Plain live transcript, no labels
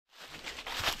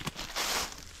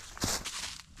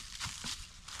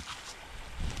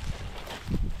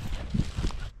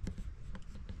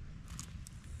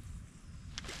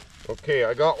Okay,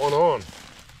 I got one on.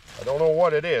 I don't know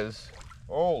what it is.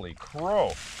 Holy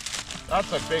crow. That's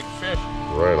a big fish.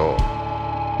 Right on.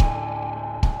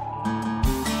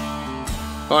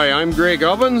 Hi, I'm Greg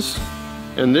Ovens,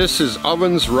 and this is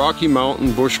Ovens Rocky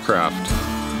Mountain Bushcraft.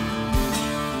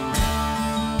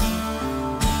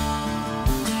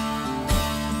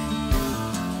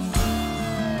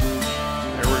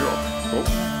 There we go.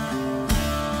 Oh.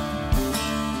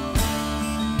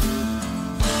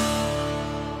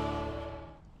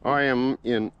 I am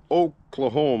in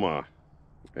Oklahoma,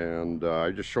 and I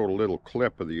just showed a little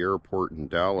clip of the airport in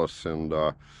Dallas, and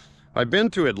I've been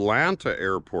to Atlanta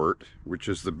Airport, which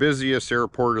is the busiest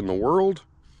airport in the world,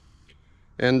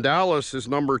 and Dallas is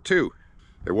number 2.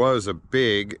 It was a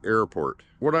big airport.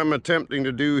 What I'm attempting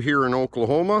to do here in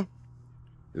Oklahoma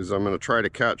is I'm going to try to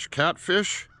catch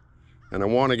catfish, and I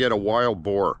want to get a wild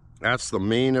boar. That's the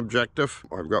main objective.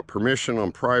 I've got permission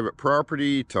on private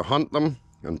property to hunt them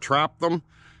and trap them,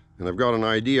 and I've got an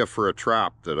idea for a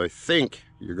trap that I think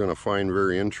you're going to find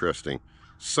very interesting.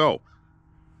 So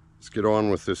let's get on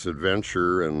with this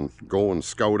adventure and go and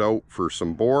scout out for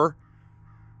some boar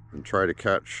and try to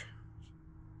catch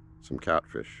some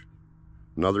catfish.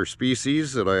 Another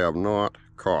species that I have not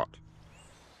caught.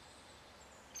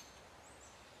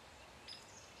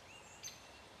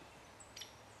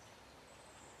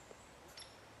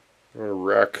 Got a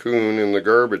raccoon in the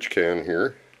garbage can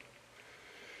here.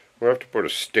 We'll have to put a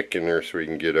stick in there so he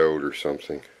can get out or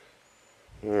something.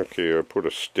 Okay, I put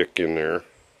a stick in there.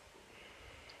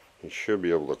 He should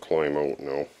be able to climb out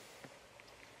now.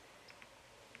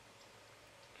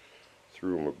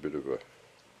 Threw him a bit of a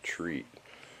treat.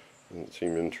 Didn't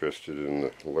seem interested in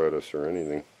the lettuce or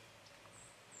anything.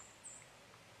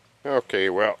 Okay,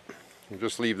 well, we'll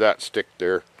just leave that stick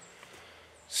there.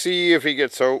 See if he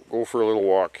gets out. Go for a little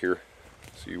walk here.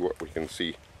 See what we can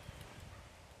see.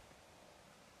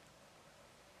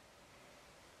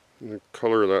 The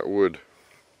color of that wood.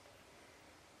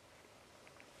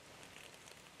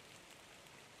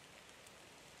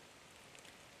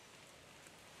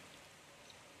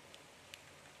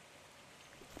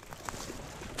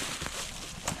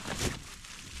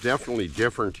 Definitely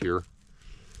different here.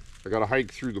 I gotta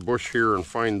hike through the bush here and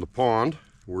find the pond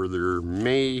where there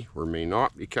may or may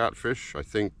not be catfish. I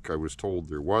think I was told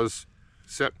there was.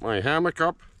 Set my hammock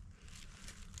up.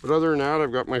 But other than that,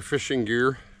 I've got my fishing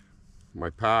gear, my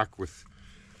pack with,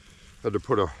 had to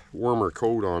put a warmer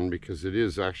coat on because it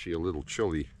is actually a little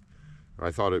chilly.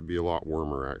 I thought it'd be a lot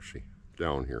warmer actually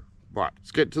down here. But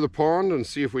let's get to the pond and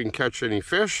see if we can catch any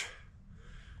fish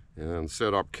and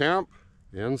set up camp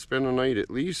and spend a night at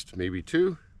least, maybe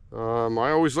 2. I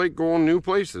always like going new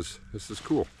places. This is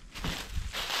cool.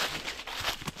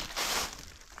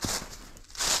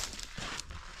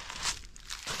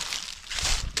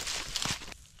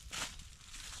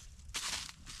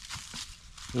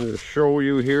 I'm going to show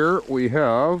you here, we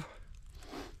have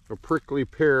a prickly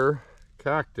pear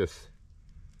cactus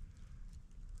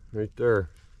right there.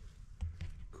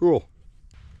 Cool.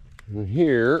 And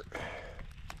here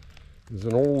is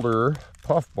an older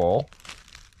puffball.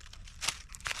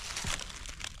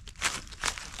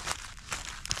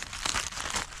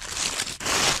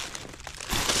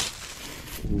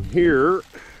 And here,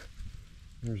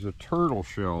 there's a turtle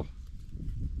shell.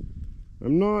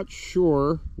 I'm not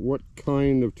sure what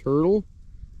kind of turtle,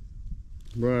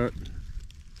 but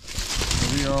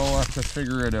we all have to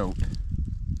figure it out.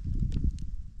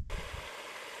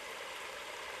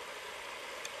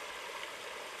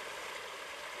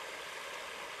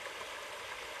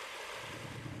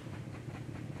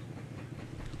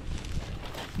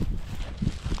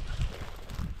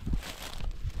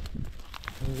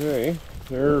 Okay,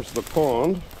 there's the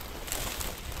pond.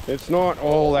 It's not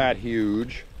all that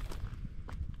huge.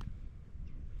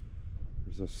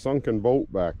 There's a sunken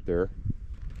boat back there.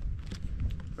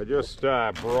 I just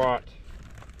brought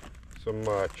some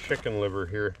chicken liver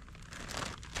here.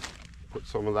 Put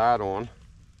some of that on.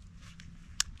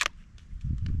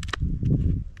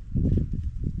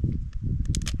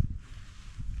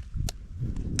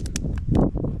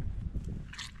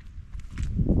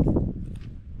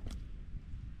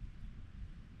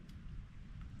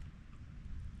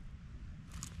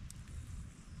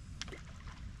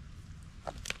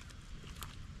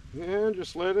 And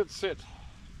just let it sit.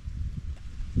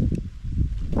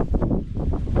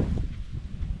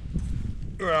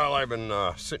 Well, I've been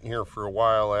sitting here for a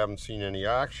while. I haven't seen any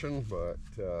action, but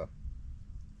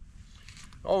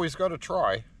always got to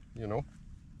try, you know.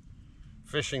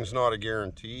 Fishing's not a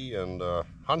guarantee, and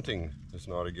hunting is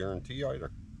not a guarantee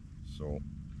either. So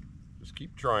just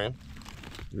keep trying.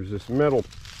 There's this metal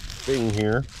thing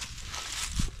here.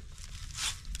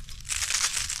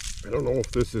 I don't know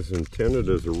if this is intended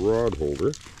as a rod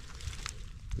holder,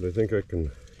 but I think I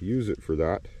can use it for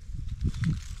that.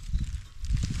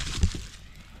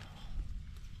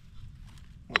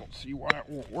 I don't see why it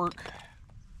won't work.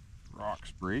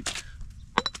 Rocks break.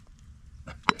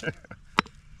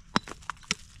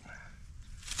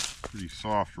 Pretty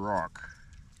soft rock.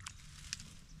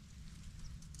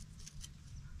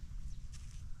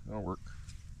 That'll work.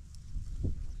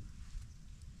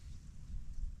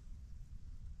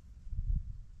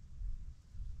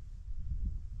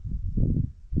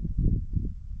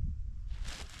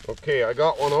 Okay, I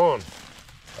got one on.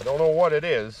 I don't know what it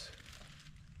is.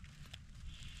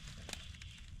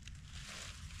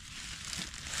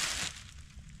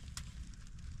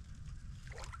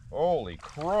 Holy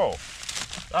crow.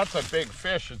 That's a big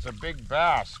fish. It's a big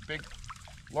bass. Big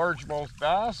largemouth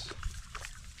bass.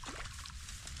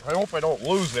 I hope I don't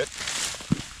lose it.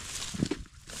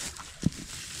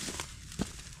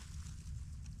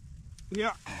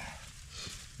 Yeah.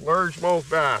 Largemouth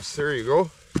bass. There you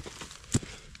go.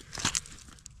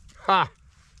 Ha!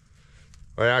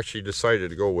 I actually decided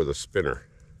to go with a spinner.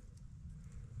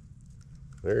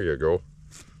 There you go.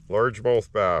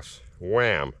 Largemouth bass.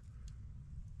 Wham!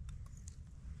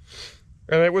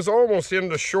 And it was almost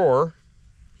into shore,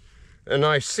 and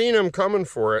I seen him coming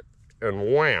for it,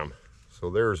 and wham! So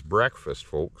there's breakfast,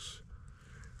 folks.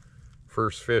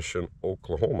 First fish in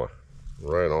Oklahoma.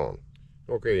 Right on.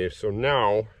 Okay, so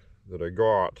now that I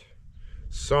got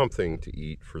something to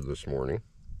eat for this morning,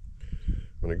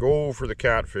 I'm going to go for the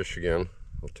catfish again.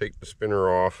 I'll take the spinner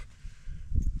off,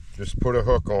 just put a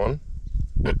hook on,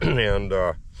 and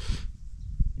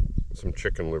some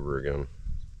chicken liver again.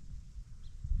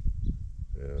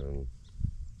 And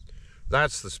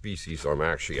that's the species I'm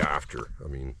actually after. I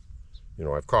mean, you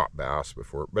know, I've caught bass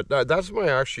before, but that's my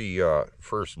actually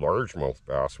first largemouth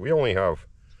bass. We only have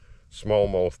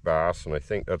smallmouth bass, and I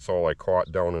think that's all I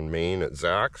caught down in Maine at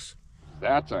Zach's.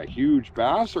 That's a huge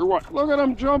bass, or what? Look at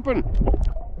him jumping.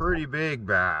 Pretty big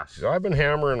bass. I've been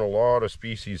hammering a lot of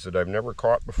species that I've never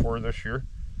caught before this year.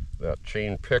 That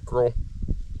chain pickerel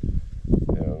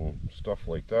and stuff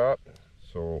like that.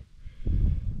 So,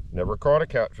 never caught a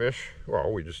catfish.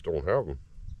 Well, we just don't have them.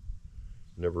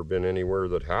 Never been anywhere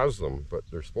that has them, but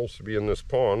they're supposed to be in this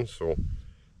pond. So,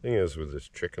 thing is with this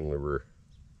chicken liver,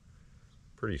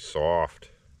 pretty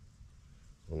soft.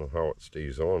 I don't know how it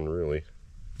stays on, really.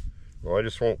 Well, I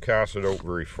just won't cast it out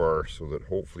very far so that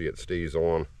hopefully it stays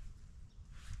on.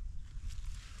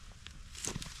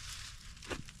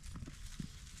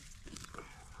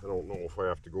 I don't know if I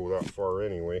have to go that far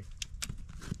anyway.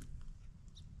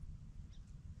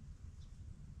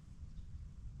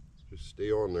 Just stay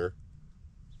on there.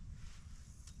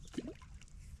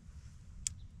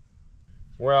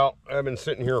 Well, I've been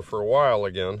sitting here for a while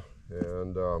again,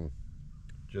 and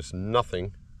just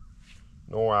nothing.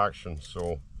 No action,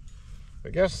 so I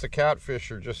guess the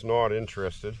catfish are just not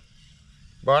interested.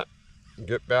 But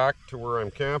get back to where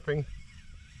I'm camping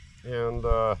and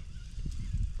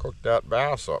cook that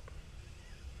bass up.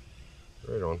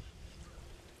 Right on.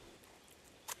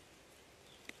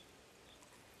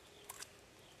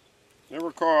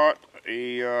 Never caught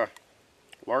a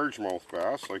largemouth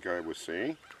bass, like I was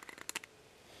saying.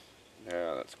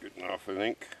 Yeah, that's good enough, I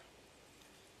think.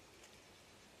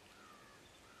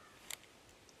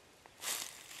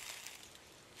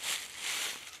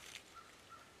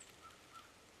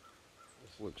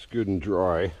 This looks good and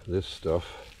dry. This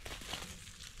stuff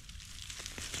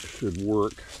should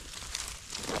work.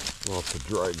 Lots of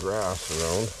dry grass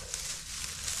around,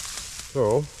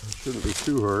 so it shouldn't be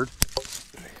too hard.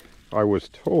 I was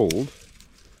told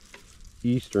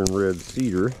eastern red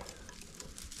cedar.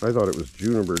 I thought it was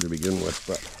juniper to begin with,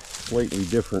 but slightly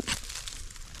different.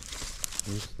 This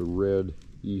is the red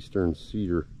eastern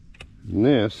cedar. And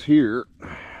this here,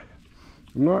 I'm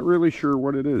not really sure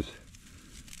what it is,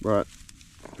 but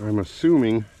I'm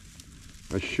assuming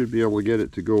I should be able to get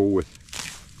it to go with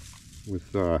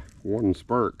one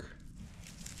spark.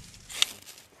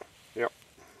 Yep.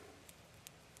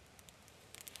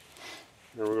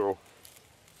 There we go.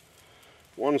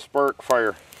 One spark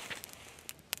fire.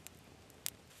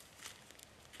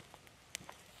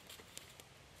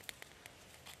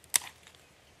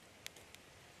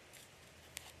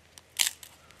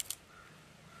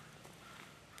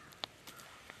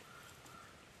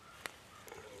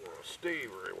 Stay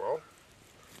very well.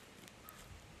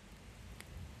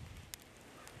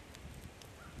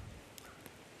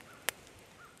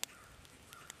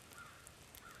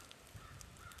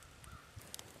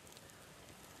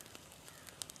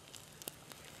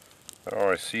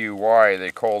 Oh, I see why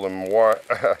they call them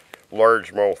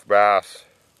largemouth bass.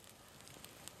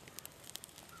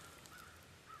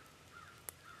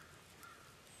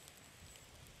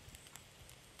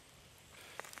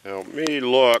 Now it may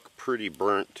look pretty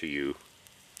burnt to you,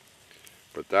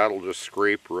 but that'll just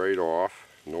scrape right off,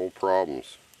 no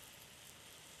problems.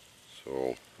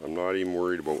 So I'm not even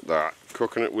worried about that.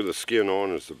 Cooking it with the skin on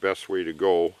is the best way to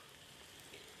go.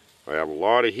 I have a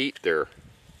lot of heat there.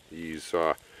 These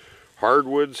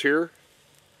hardwoods here,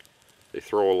 they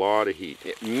throw a lot of heat.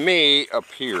 It may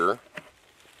appear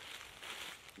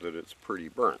that it's pretty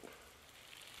burnt.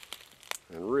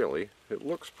 And really, it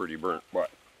looks pretty burnt,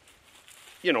 but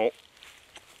you know,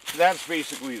 that's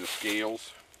basically the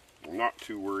scales. I'm not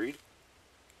too worried.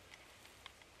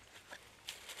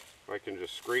 I can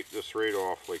just scrape this right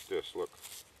off like this, look.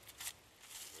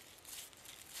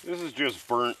 This is just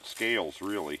burnt scales,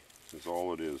 really, is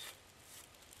all it is.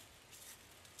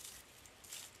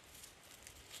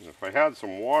 And if I had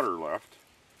some water left,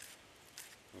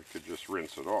 I could just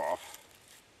rinse it off,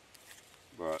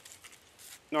 but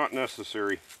not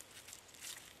necessary.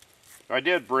 I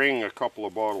did bring a couple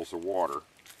of bottles of water,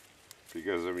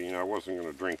 because I mean I wasn't going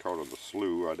to drink out of the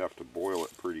slough. I'd have to boil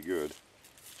it pretty good.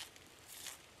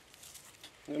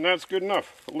 And that's good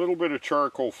enough. A little bit of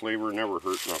charcoal flavor never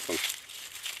hurt nothing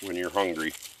when you're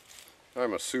hungry.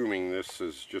 I'm assuming this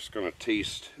is just going to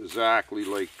taste exactly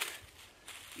like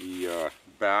the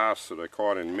bass that I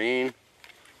caught in Maine.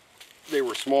 They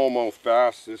were smallmouth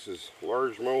bass. This is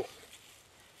largemouth.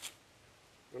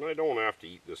 And I don't have to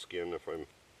eat the skin if I'm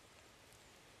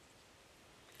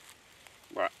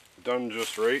done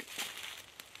just right.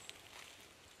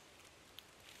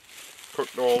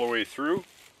 Cooked all the way through.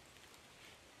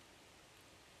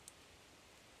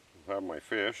 Have my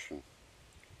fish and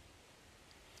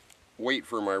wait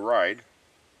for my ride.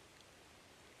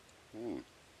 You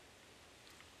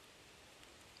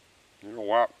know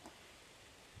what?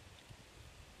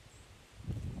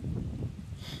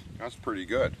 That's pretty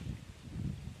good.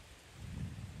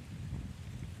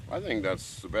 I think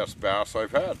that's the best bass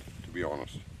I've had, to be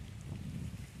honest.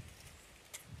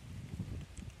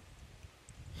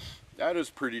 That is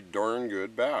pretty darn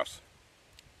good bass.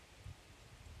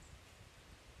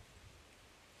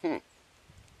 I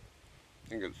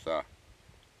think it's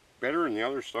better than the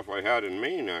other stuff I had in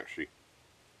Maine, actually.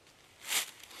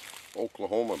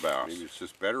 Oklahoma bass. Maybe it's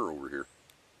just better over here.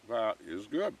 That is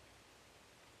good.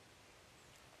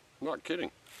 I'm not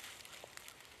kidding.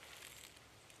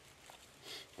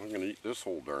 I'm going to eat this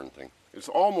whole darn thing. It's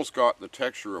almost got the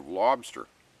texture of lobster.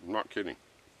 I'm not kidding.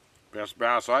 Best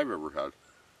bass I've ever had.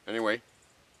 Anyway,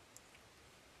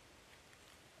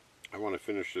 I want to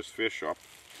finish this fish up.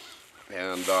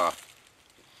 And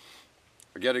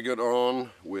I gotta get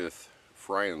on with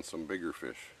frying some bigger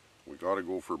fish. We gotta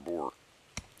go for boar.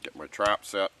 Get my trap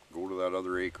set, go to that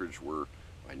other acreage where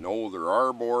I know there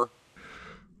are boar.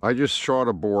 I just shot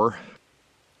a boar.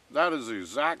 That is the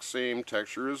exact same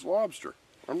texture as lobster.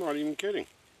 I'm not even kidding.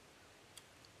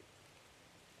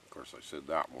 Of course I said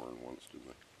that more than once, didn't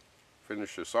I?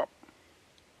 Finish this up.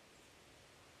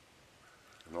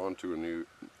 And on to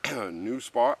a new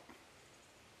spot.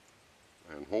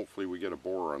 And hopefully we get a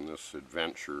boar on this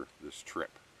adventure, this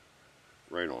trip.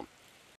 Right on.